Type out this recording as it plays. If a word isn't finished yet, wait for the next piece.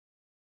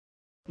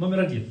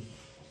Номер один.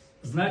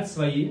 Знать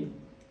свои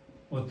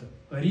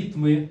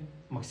ритмы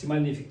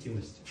максимальной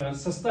эффективности.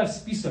 Составь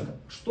список,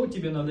 что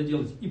тебе надо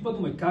делать, и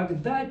подумай,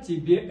 когда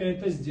тебе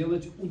это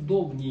сделать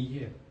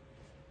удобнее.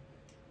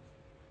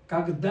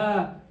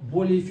 Когда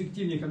более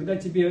эффективнее, когда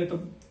тебе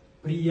это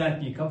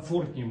приятнее,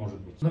 комфортнее может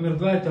быть. Номер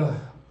два – это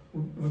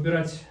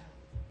выбирать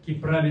такие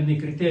правильные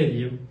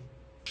критерии,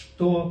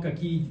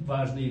 какие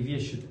важные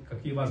вещи,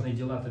 какие важные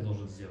дела ты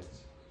должен сделать.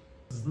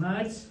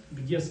 Знать,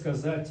 где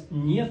сказать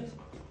 «нет»,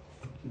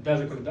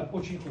 даже когда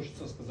очень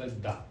хочется сказать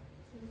 «да».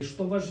 И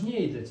что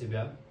важнее для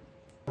тебя,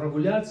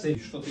 прогуляться или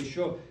что-то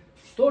еще,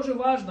 тоже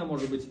важно,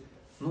 может быть,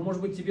 но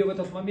может быть тебе в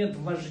этот момент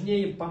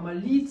важнее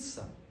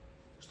помолиться,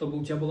 чтобы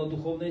у тебя была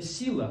духовная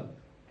сила,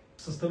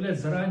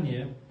 составлять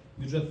заранее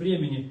бюджет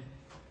времени,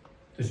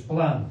 то есть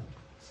план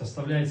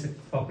составляется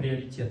по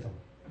приоритетам.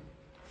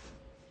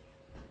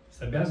 С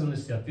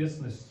обязанности,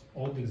 ответственность,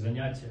 отдых,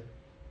 занятия,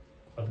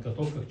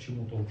 подготовка к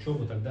чему-то,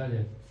 учеба и так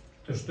далее.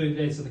 То есть что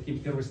является таким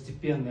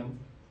первостепенным,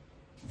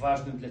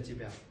 важным для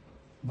тебя.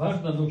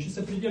 Важно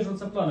научиться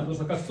придерживаться плана, потому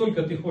что как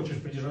только ты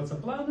хочешь придерживаться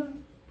плана,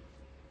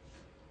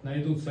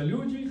 найдутся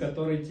люди,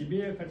 которые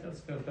тебе хотят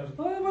сказать,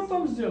 ну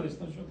потом сделаешь,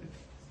 ну что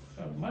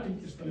ты,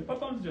 маленький что ли,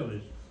 потом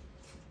сделаешь.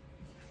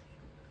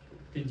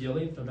 Ты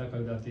делай тогда,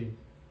 когда ты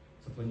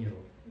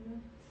запланировал.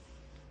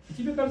 И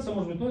тебе кажется,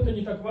 может быть, ну это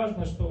не так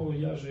важно, что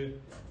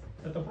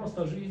это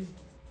просто жизнь.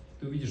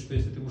 Ты увидишь, что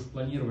если ты будешь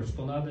планировать,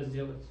 что надо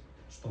сделать,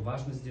 что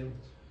важно сделать,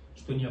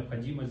 что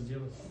необходимо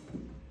сделать.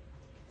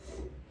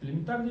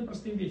 Элементарные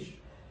простые вещи.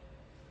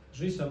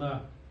 Жизнь,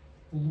 она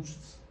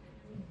улучшится,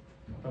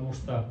 потому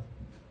что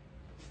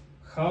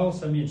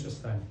хаоса меньше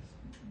станет.